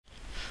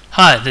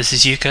Hi, this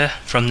is Yucca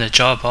from the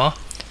Java.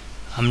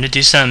 I'm going to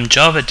do some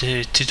Java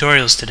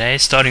tutorials today,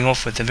 starting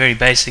off with the very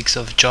basics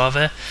of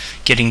Java,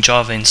 getting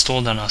Java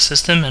installed on our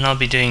system, and I'll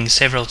be doing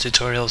several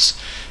tutorials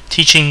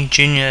teaching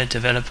junior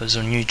developers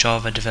or new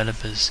Java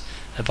developers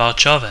about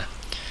Java.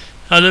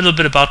 A little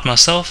bit about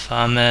myself.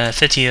 I'm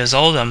 30 years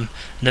old. I'm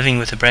living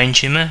with a brain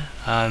tumor.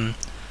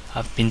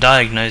 I've been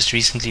diagnosed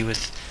recently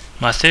with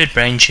my third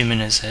brain tumor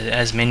in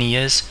as many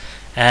years,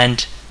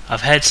 and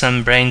I've had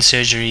some brain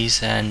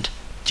surgeries, and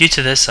due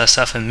to this I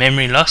suffer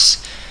memory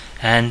loss,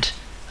 and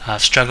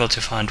I've struggled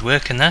to find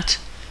work in that.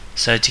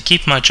 So to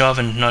keep my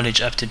Java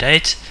knowledge up to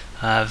date,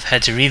 I've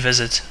had to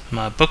revisit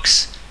my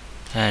books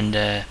and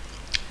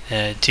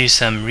do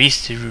some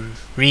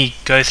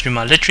go through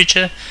my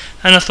literature,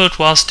 and I thought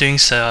whilst doing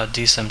so I'd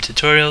do some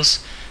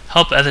tutorials,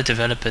 help other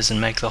developers, and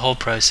make the whole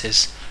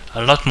process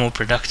a lot more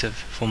productive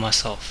for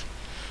myself.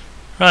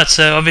 Right,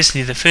 so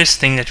obviously the first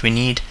thing that we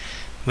need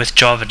with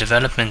Java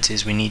development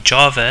is we need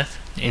Java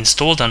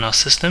installed on our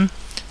system,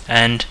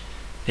 and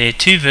there are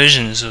two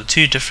versions or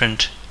two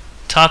different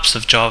types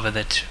of Java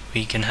that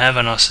we can have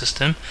on our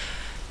system.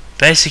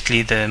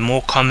 Basically, the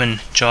more common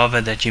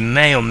Java that you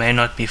may or may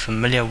not be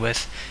familiar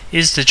with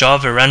is the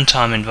Java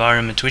runtime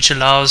environment, which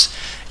allows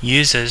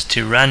users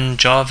to run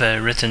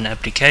Java written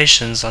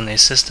applications on their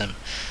system.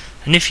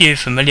 And if you're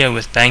familiar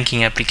with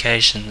banking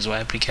applications or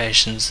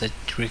applications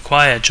that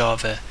require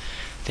Java,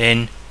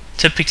 then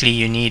typically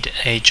you need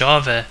a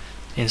Java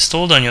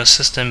installed on your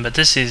system, but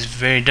this is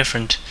very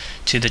different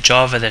to the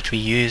Java that we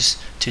use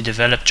to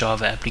develop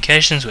Java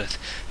applications with.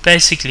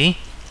 Basically,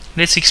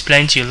 let's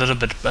explain to you a little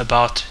bit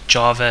about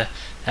Java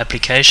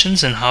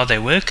applications and how they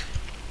work.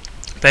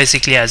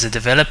 Basically, as a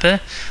developer,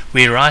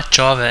 we write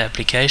Java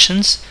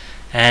applications,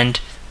 and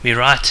we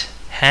write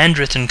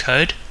handwritten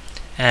code,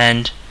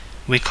 and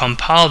we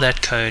compile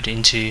that code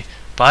into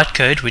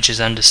bytecode, which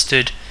is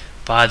understood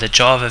by the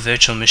Java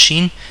virtual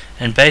machine.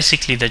 And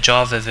basically the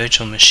Java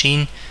virtual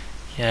machine,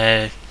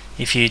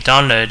 if you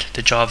download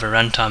the Java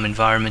runtime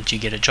environment, you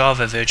get a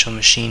Java virtual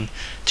machine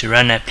to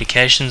run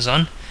applications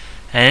on.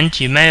 And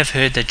you may have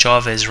heard that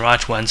Java is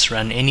write once,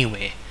 run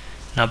anywhere.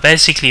 Now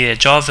basically a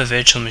Java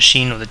virtual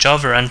machine or the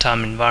Java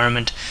runtime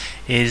environment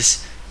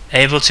is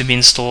able to be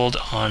installed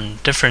on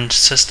different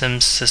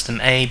systems,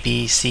 system A,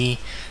 B, C,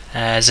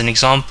 as an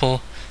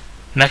example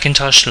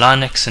Macintosh,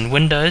 Linux, and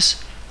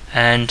Windows.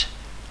 And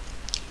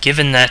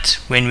given that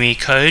when we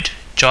code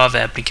Java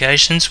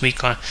applications, we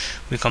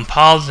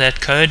compile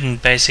that code,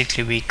 and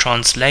basically we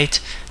translate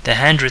the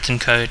handwritten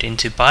code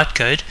into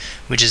bytecode,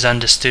 which is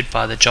understood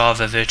by the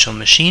Java virtual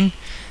machine.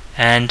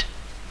 And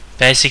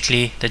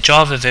basically the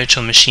Java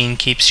virtual machine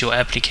keeps your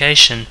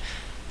application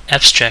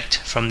abstract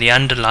from the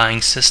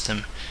underlying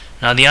system.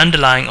 Now the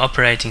underlying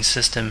operating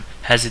system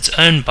has its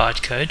own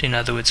bytecode. In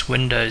other words,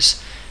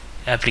 Windows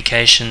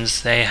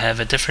applications, they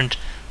have a different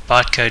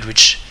bytecode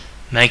which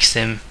makes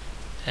them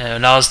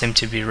allows them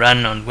to be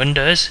run on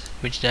Windows,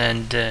 with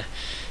the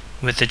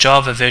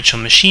Java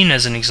virtual machine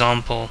as an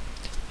example,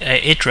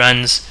 it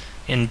runs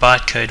in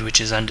bytecode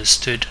which is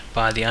understood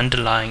by the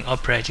underlying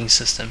operating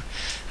system.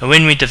 And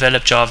when we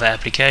develop Java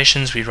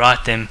applications, we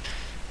write them,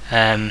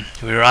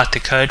 we write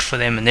the code for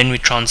them, and then we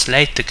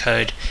translate the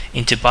code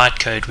into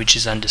bytecode which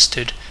is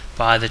understood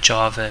by the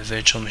Java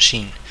virtual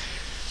machine.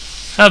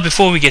 Now,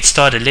 before we get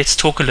started, let's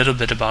talk a little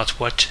bit about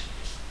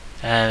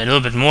a little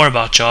bit more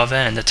about Java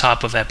and the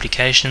type of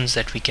applications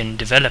that we can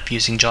develop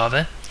using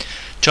Java.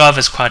 Java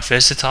is quite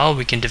versatile.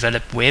 We can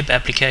develop web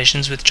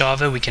applications with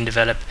Java. We can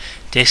develop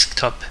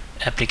desktop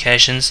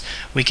applications.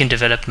 We can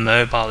develop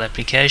mobile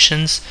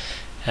applications.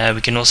 We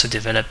can also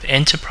develop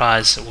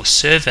enterprise or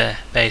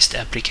server-based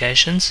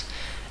applications.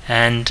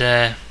 And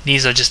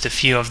these are just a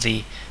few of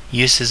the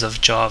uses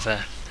of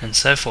Java and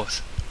so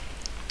forth.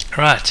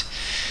 Right.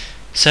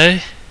 So,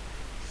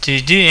 to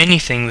do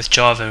anything with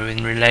Java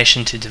in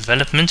relation to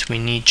development, we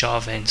need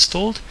Java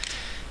installed,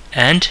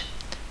 and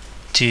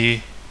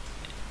to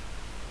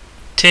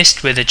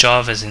test whether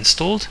Java is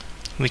installed,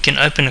 we can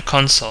open a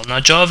console. Now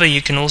Java,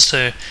 you can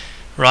also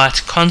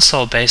write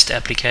console-based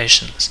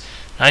applications.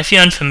 Now if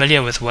you're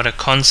unfamiliar with what a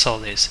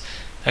console is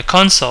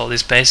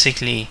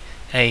basically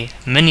a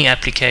mini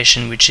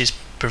application which is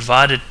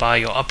provided by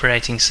your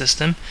operating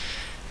system.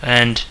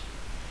 And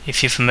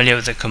if you're familiar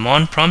with the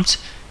command prompt,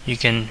 you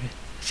can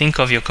think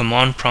of your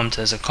command prompt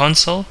as a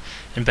console,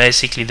 and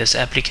basically this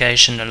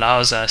application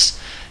allows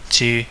us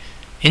to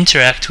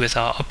interact with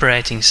our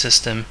operating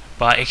system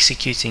by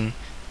executing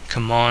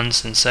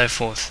commands and so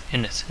forth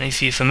in it. And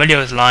if you're familiar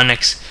with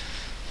Linux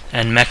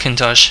and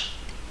Macintosh,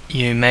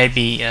 you may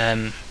be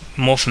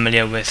more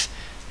familiar with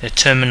a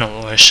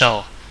terminal or a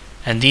shell,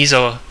 and these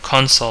are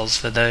consoles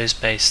for those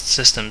based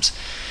systems.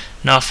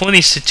 Now for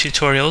these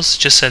tutorials,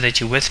 just so that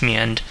you're with me,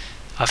 and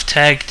I've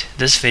tagged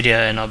this video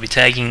and I'll be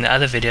tagging the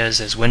other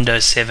videos as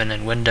Windows 7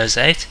 and Windows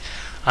 8.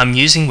 I'm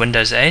using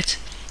Windows 8,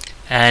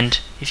 and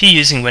if you're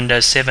using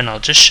Windows 7, I'll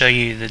just show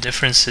you the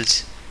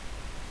differences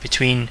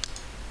between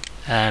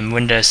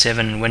Windows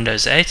 7 and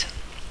Windows 8.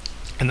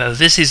 And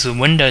this is the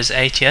Windows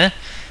 8 here,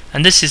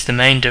 and this is the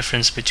main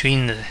difference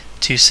between the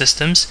two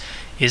systems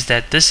is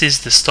that this is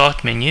the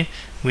start menu,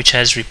 which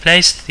has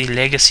replaced the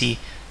legacy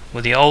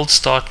or the old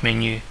start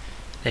menu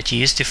that you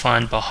used to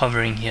find by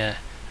hovering here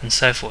and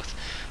so forth.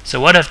 So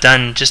what I've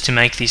done, just to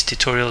make these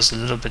tutorials a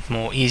little bit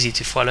more easy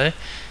to follow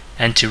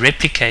and to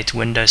replicate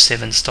Windows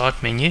 7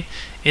 start menu,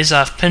 is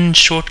I've pinned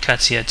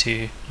shortcuts here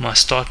to my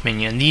start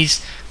menu, and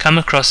these come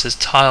across as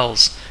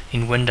tiles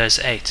in Windows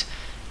 8.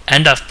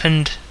 And I've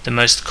pinned the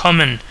most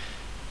common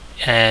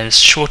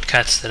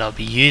shortcuts that I'll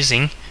be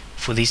using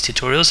for these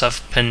tutorials.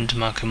 I've pinned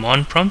my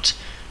command prompt,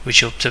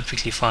 which you'll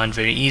typically find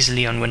very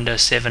easily on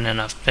Windows 7, and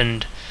I've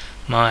pinned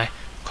my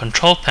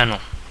control panel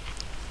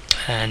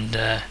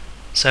and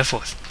so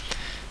forth.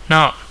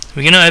 Now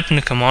we're going to open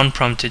the command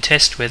prompt to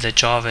test whether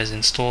Java is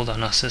installed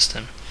on our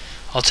system.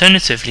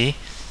 Alternatively,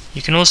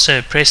 you can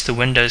also press the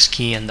Windows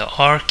key and the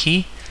R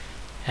key,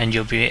 and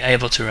you'll be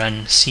able to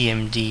run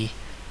cmd.exe.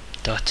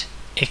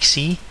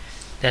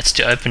 That's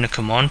to open a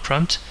command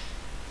prompt.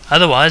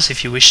 Otherwise,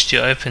 if you wish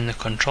to open the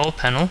control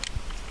panel,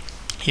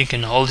 you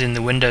can hold in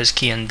the Windows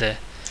key and the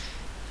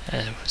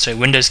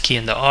Windows key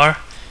and the R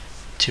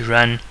to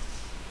run.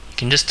 You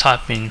can just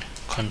type in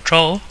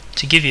control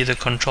to give you the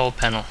control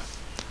panel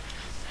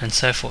and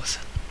so forth.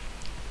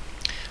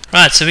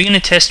 Right, so we're going to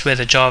test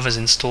whether Java is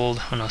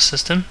installed on our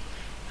system,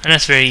 and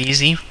that's very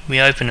easy.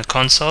 We open a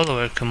console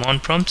or a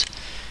command prompt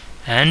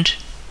and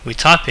we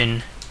type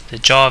in the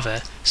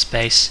Java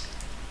space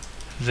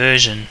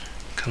version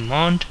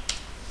command,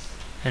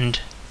 and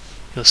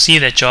you'll see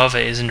that Java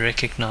isn't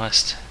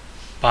recognized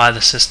by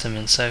the system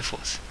and so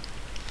forth.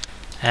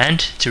 And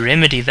to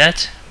remedy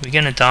that, we're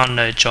going to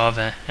download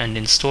Java and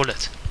install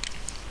it.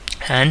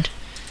 And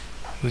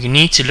we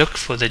need to look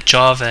for the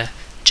Java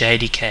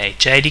JDK.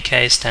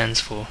 JDK stands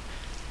for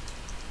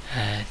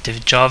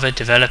Java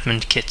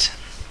Development Kit.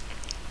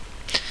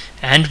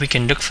 And we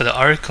can look for the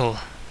Oracle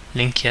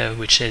link here,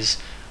 which is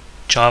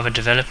Java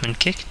Development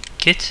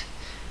Kit.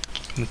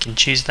 We can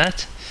choose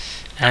that,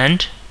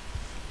 and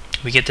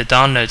we get the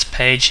downloads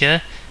page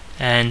here,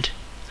 and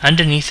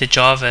underneath the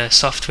Java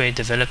Software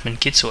Development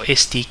Kits or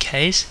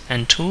SDKs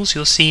and tools,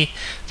 you'll see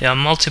there are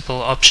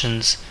multiple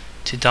options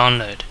to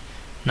download.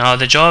 Now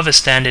the Java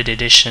Standard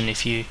Edition,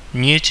 if you're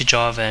new to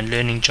Java and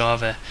learning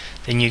Java,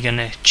 then you're going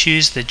to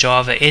choose the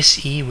Java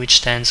SE, which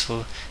stands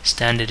for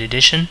Standard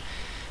Edition.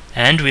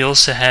 And we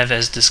also have,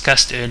 as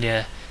discussed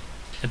earlier,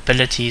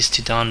 abilities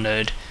to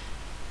download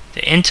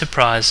the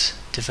Enterprise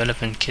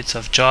Development Kit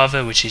of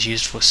Java, which is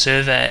used for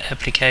server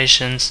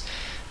applications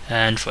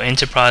and for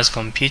enterprise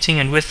computing,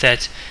 and with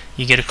that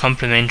you get a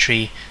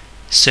complementary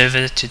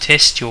server to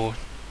test your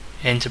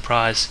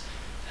enterprise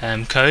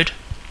code.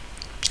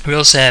 We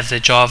also have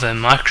the Java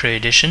Micro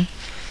Edition,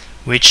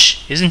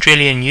 which isn't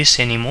really in use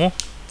anymore,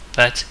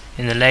 but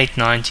in the late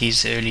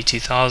 90s, early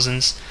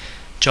 2000s,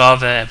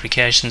 Java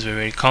applications were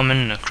very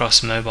common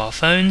across mobile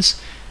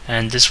phones,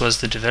 and this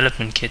was the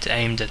development kit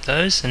aimed at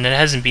those, and it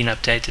hasn't been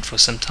updated for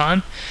some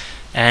time.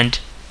 And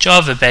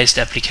Java-based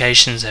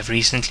applications have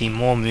recently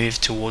more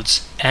moved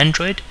towards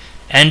Android.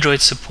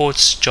 Android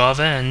supports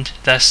Java, and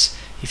thus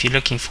if you're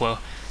looking for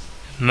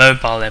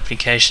mobile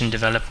application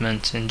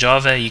development in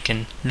Java, you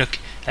can look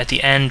at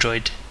the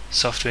Android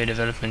software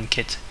development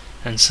kit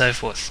and so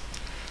forth.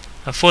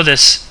 For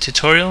this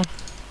tutorial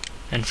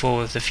and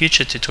for the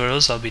future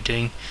tutorials I'll be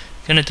going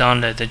to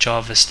download the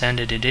Java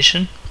Standard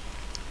Edition,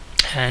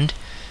 and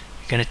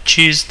you're going to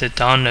choose the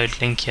download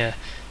link here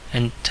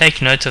and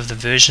take note of the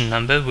version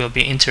number. We'll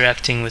be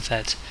interacting with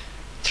that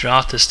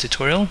throughout this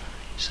tutorial,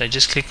 so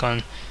just click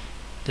on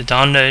the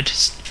download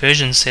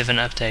version 7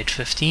 update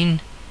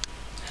 15,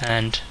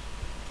 and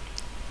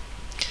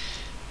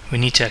we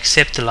need to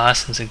accept the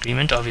license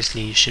agreement.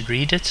 Obviously you should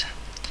read it,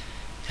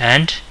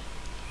 and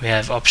we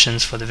have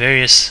options for the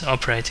various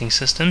operating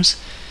systems,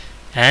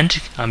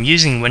 and I'm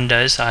using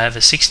Windows. I have a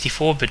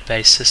 64-bit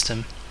based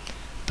system,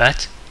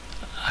 but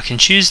I can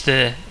choose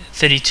the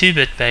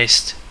 32-bit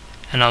based,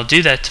 and I'll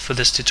do that for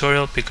this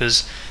tutorial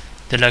because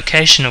the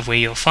location of where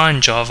you'll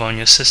find Java on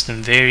your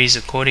system varies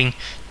according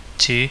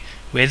to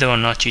whether or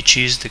not you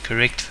choose the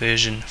correct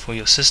version for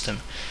your system.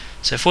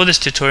 So for this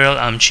tutorial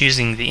I'm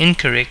choosing the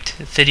incorrect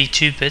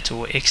 32-bit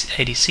or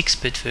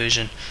x86-bit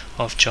version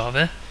of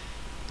Java,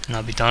 and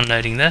I'll be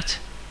downloading that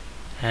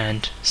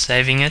and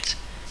saving it,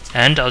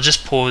 and I'll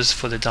just pause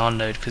for the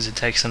download because it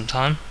takes some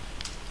time.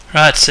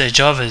 Right, so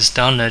Java is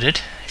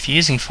downloaded. If you're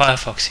using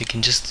Firefox, you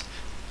can just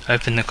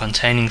open the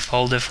containing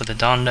folder for the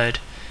download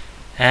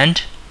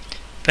and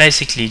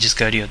basically just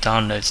go to your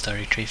downloads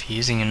directory if you're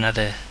using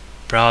another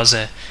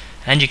browser,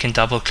 and you can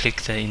double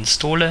click the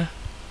installer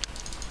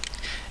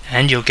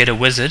and you'll get a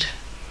wizard,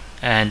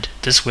 and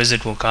this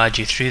wizard will guide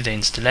you through the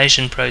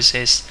installation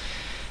process.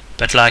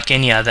 But like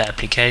any other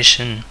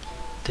application,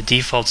 the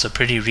defaults are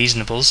pretty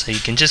reasonable, so you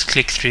can just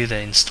click through the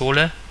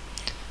installer,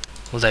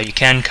 although you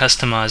can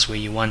customize where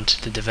you want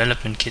the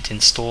development kit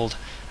installed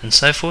and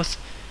so forth.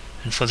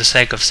 And for the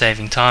sake of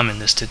saving time in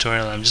this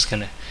tutorial, I'm just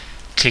going to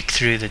click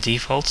through the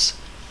defaults.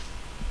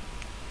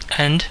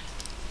 And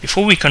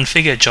before we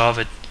configure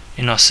Java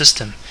in our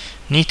system,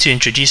 I need to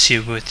introduce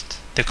you with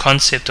the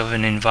concept of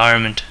an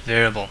environment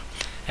variable.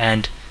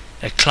 and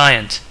a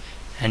client.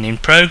 And in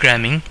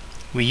programming,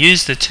 we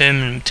use the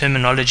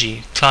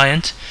terminology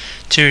client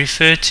to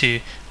refer to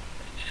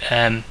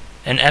an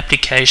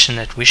application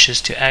that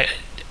wishes to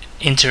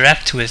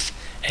interact with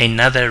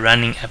another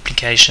running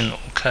application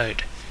or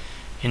code.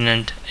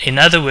 In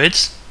other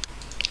words,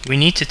 we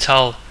need to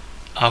tell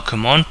our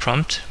command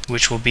prompt,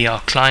 which will be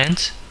our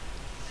client,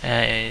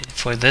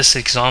 for this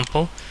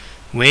example,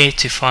 where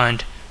to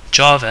find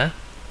Java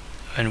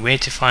and where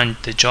to find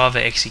the Java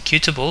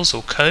executables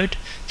or code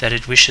that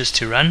it wishes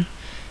to run,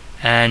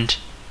 and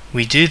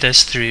we do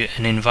this through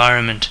an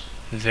environment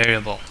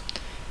variable.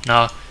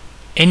 Now,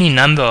 any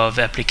number of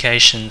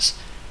applications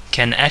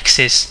can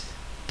access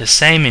the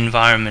same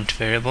environment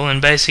variable, and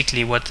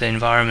basically what the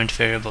environment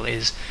variable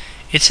is,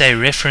 it's a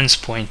reference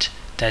point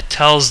that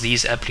tells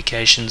these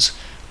applications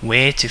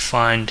where to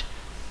find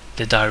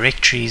the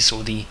directories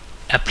or the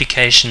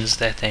applications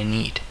that they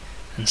need,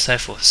 and so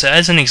forth. So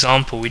as an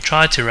example, we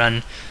tried to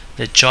run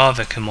the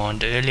Java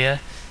command earlier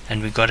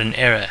and we got an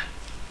error,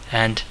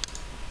 and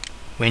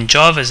when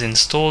Java is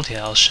installed here,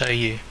 I'll show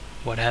you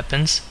what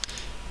happens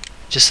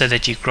just so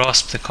that you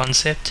grasp the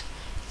concept,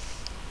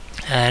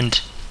 and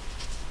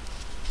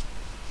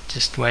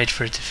just wait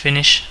for it to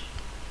finish.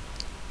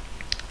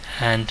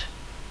 And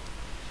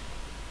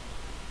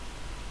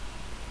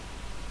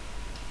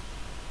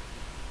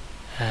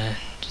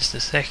just a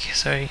sec,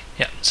 sorry.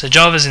 Yeah, so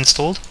Java is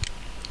installed,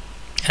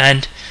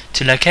 and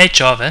to locate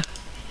Java,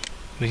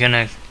 we're going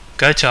to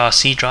go to our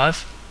C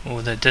drive,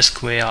 or the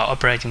disk where our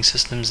operating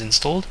system is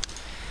installed,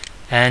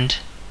 and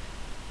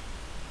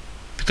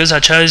because I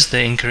chose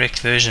the incorrect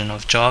version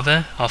of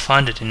Java, I'll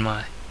find it in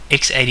my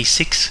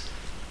x86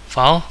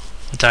 file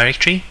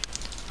directory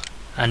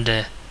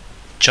under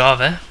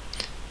Java,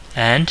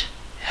 and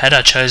had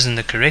I chosen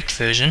the correct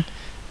version,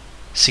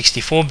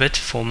 64-bit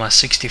for my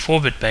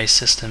 64-bit based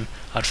system,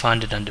 I'd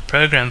find it under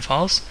program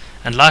files,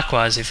 and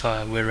likewise if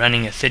I were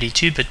running a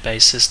 32-bit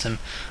based system,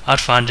 I'd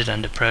find it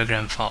under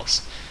program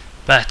files.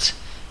 But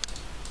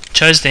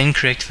chose the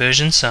incorrect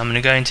version, so I'm going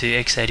to go into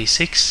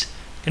x86,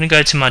 I'm going to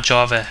go to my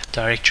Java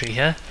directory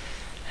here,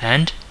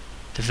 and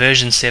the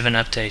version 7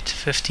 update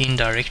 15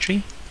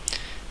 directory.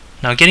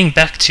 Now getting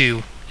back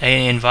to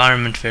an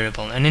environment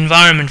variable. An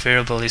environment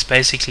variable is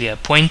basically a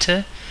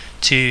pointer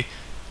to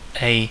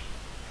a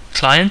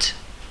client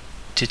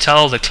to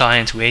tell the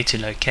client where to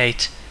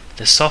locate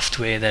the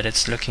software that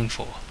it's looking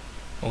for,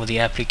 or the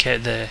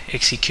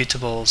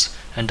executables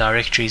and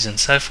directories and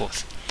so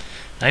forth.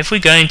 Now if we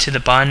go into the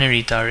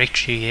binary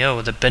directory here,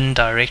 or the bin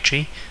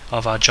directory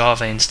of our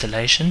Java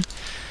installation,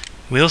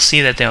 we'll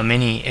see that there are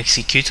many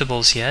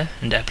executables here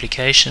and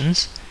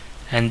applications,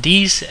 and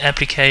these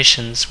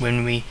applications,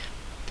 when we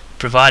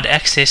provide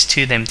access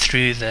to them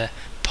through the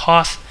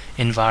path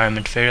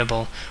environment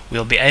variable,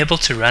 we'll be able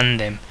to run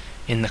them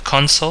in the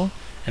console.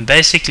 And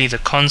basically the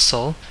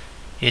console,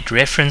 it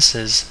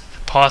references the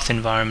path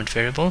environment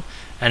variable,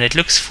 and it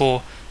looks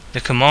for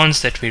the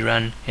commands that we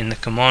run in the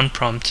command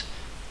prompt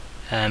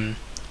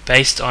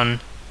based on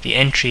the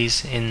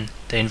entries in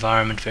the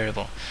environment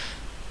variable.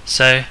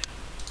 So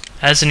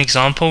as an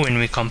example, when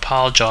we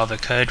compile Java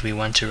code, we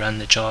want to run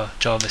the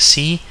Java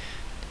C,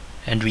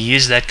 and we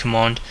use that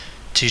command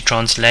to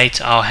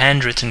translate our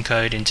handwritten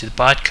code into the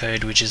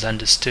bytecode, which is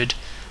understood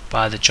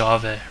by the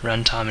Java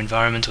runtime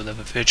environment or the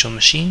virtual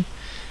machine.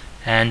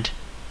 And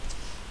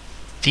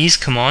these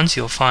commands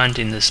you'll find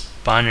in this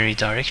binary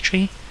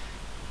directory.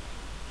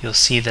 You'll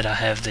see that I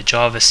have the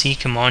Java C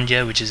command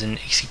here, which is an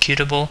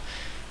executable.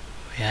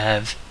 We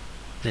have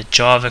the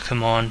Java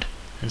command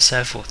and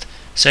so forth.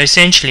 So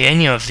essentially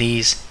any of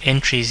these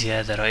entries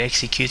here that are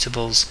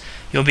executables,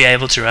 you'll be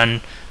able to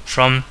run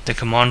from the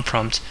command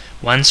prompt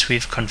once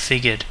we've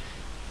configured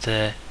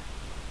the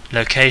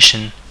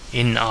location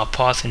in our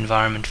path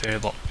environment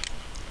variable.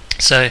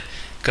 So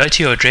go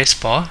to your address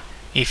bar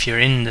if you're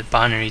in the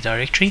binary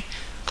directory,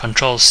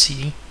 Control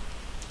C,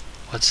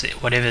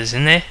 whatever is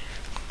in there,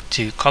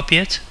 to copy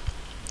it,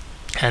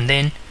 and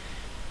then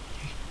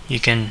you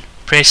can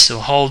press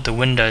or hold the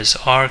Windows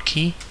R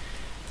key,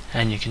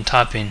 and you can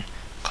type in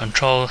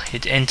Control,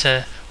 hit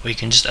Enter, or you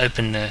can just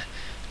open the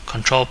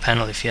control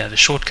panel if you have a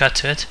shortcut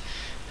to it.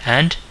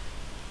 And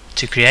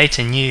to create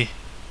a new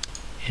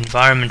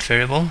environment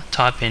variable,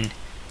 type in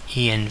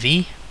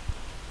env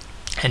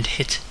and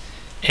hit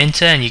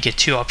Enter, and you get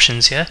two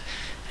options here.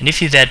 And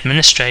if you're the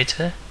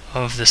administrator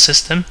of the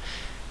system,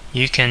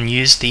 you can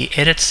use the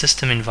Edit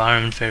System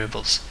Environment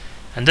Variables,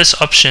 and this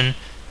option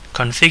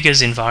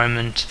configures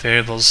environment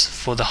variables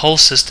for the whole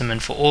system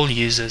and for all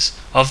users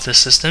of the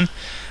system,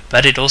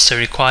 but it also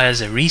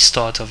requires a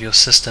restart of your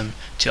system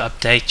to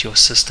update your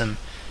system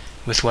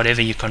with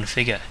whatever you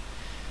configure.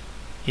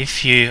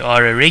 If you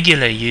are a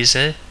regular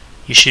user,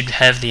 you should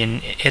have the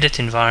edit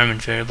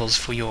environment variables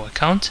for your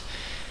account,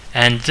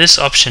 and this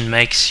option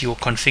makes your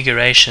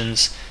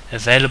configurations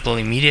available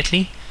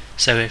immediately.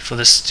 So for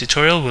this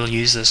tutorial we'll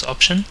use this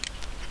option,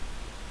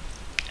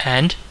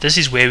 and this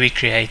is where we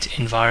create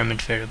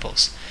environment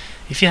variables.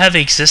 If you have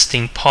an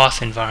existing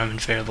path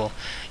environment variable,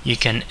 you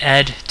can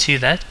add to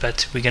that,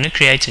 but we're going to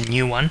create a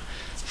new one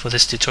for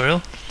this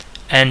tutorial,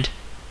 And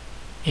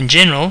in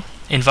general,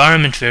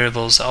 environment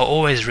variables are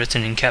always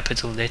written in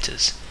capital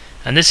letters.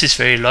 And this is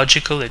very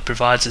logical. It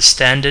provides a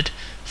standard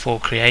for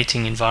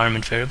creating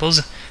environment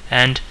variables.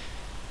 And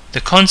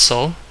the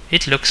console,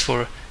 it looks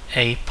for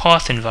a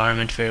path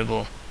environment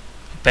variable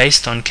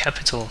based on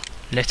capital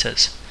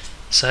letters.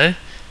 So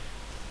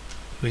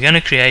we're going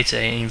to create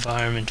an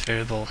environment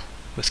variable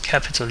with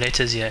capital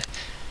letters here.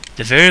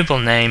 The variable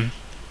name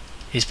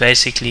is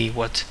basically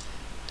what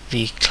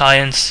the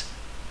clients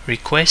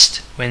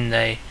request when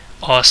they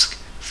ask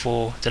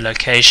for the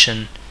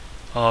location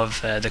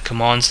of the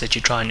commands that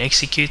you try and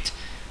execute.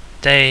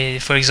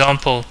 For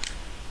example,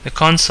 the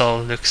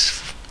console looks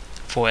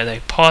for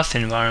a path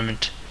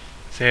environment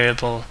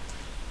variable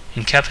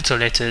in capital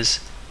letters,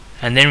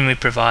 and then we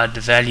provide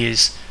the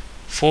values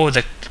for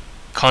the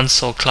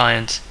console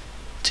client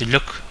to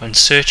look and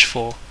search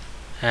for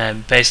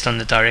based on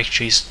the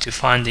directories to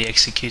find the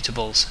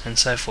executables and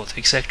so forth,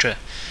 etc.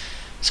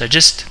 So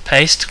just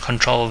paste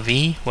Ctrl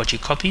V what you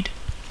copied,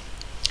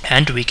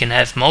 and we can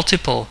have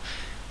multiple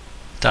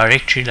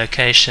directory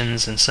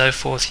locations and so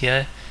forth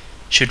here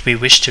should we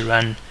wish to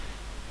run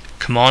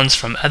commands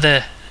from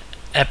other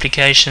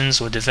applications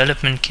or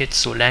development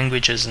kits or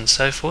languages and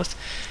so forth.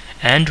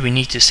 And we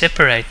need to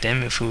separate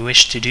them if we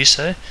wish to do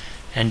so,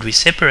 and we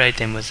separate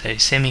them with a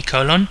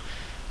semicolon.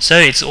 So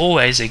it's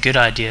always a good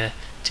idea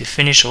to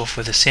finish off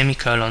with a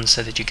semicolon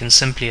so that you can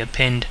simply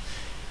append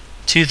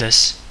to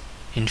this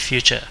in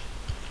future.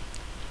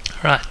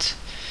 Right,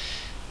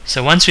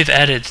 so once we've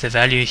added the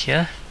value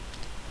here,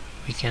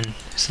 we can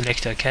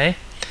select OK.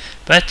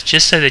 But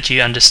just so that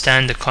you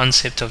understand the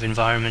concept of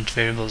environment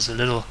variables a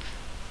little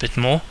bit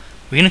more,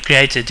 we're going to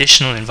create an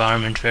additional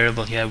environment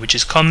variable here, which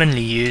is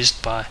commonly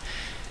used by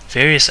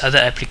various other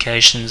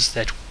applications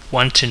that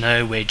want to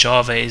know where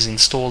Java is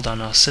installed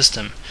on our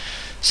system.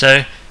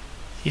 So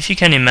if you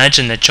can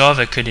imagine that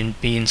Java could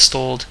be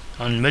installed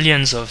on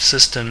millions of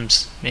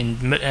systems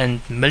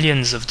and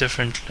millions of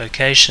different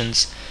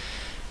locations,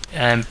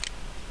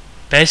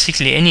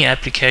 basically any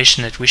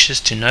application that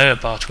wishes to know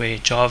about where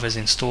Java is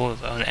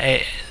installed on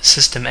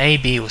system A,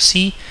 B or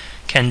C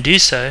can do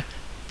so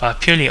by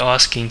purely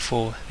asking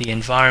for the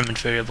environment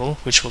variable,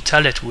 which will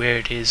tell it where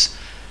it is,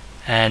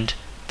 and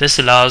this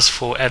allows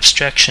for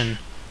abstraction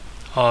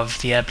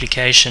of the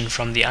application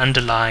from the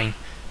underlying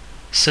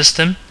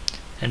system.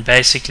 And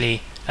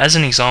basically, as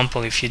an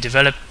example, if you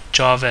develop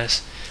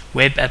Java's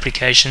web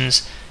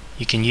applications,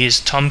 you can use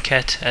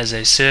Tomcat as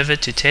a server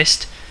to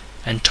test,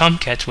 and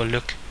Tomcat will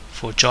look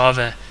for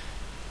Java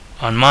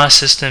on my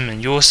system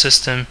and your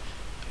system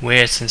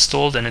where it's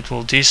installed, and it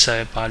will do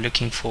so by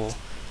looking for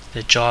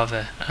the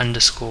Java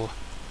underscore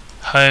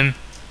home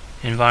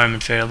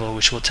environment variable,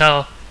 which will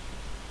tell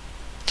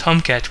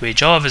Tomcat where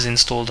Java is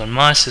installed on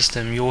my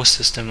system, your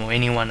system or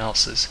anyone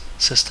else's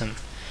system.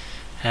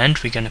 And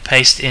we're going to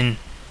paste in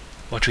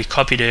what we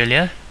copied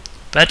earlier,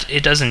 but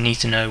it doesn't need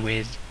to know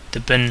where the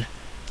bin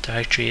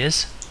directory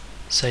is,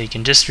 so you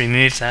can just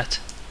remove that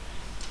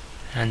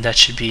and that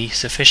should be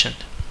sufficient.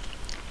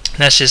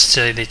 That's just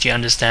so that you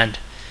understand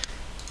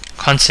the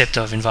concept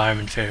of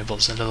environment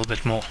variables a little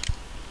bit more.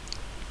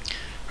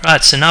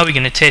 Right, so now we're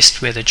going to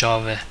test whether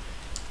Java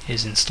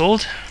is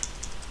installed.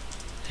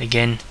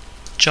 Again,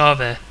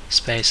 Java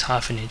space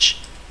 -h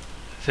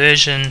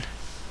version,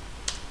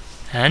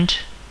 and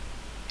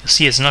you'll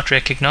see it's not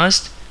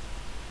recognized.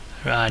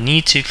 I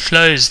need to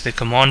close the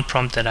command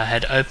prompt that I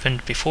had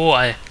opened before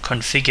I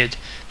configured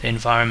the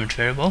environment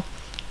variable,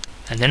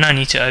 and then I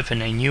need to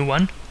open a new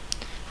one.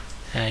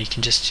 You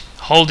can just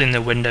hold in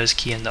the Windows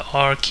key and the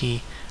R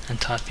key and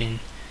type in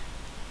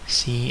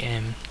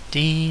cmd.exe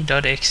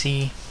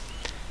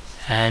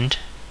and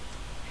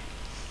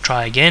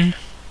try again.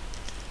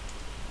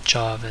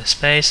 Java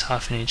space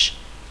 -h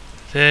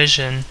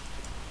version.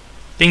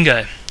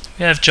 Bingo!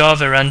 We have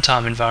Java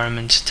runtime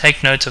environment.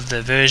 Take note of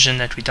the version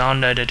that we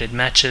downloaded, it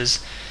matches.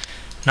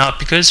 Now,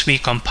 because we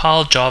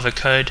compile Java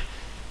code,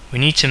 we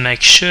need to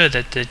make sure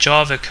that the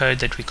Java code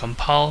that we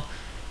compile,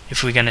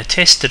 if we're going to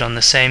test it on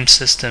the same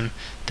system,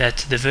 that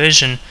the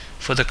version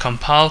for the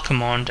compile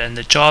command and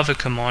the Java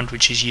command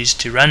which is used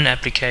to run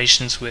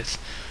applications with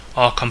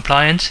are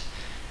compliant.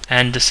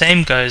 And the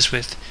same goes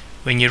with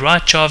when you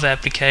write Java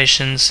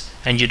applications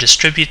and you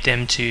distribute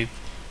them to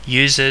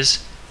users,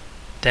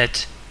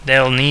 that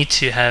they'll need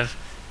to have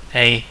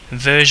a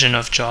version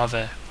of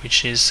Java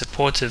which is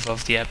supportive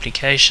of the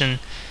application,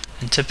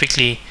 and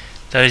typically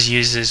those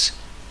users,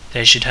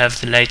 they should have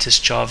the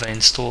latest Java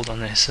installed on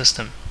their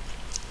system.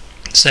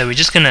 So we're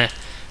just going to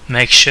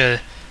make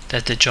sure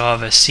that the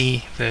Java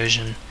C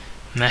version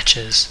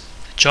matches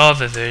the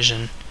Java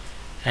version,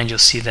 and you'll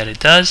see that it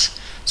does.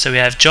 So we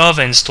have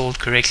Java installed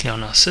correctly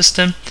on our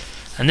system,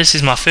 and this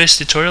is my first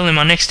tutorial. In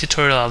my next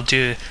tutorial I'll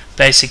do a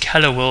basic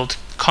Hello World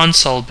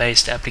console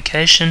based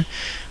application,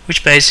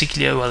 which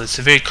basically, well, it's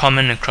a very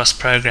common across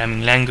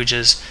programming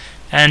languages,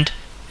 and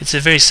it's a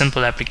very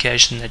simple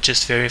application that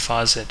just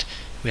verifies that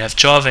we have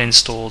Java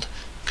installed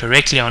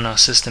correctly on our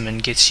system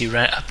and gets you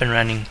up and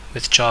running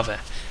with Java.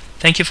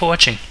 Thank you for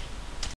watching.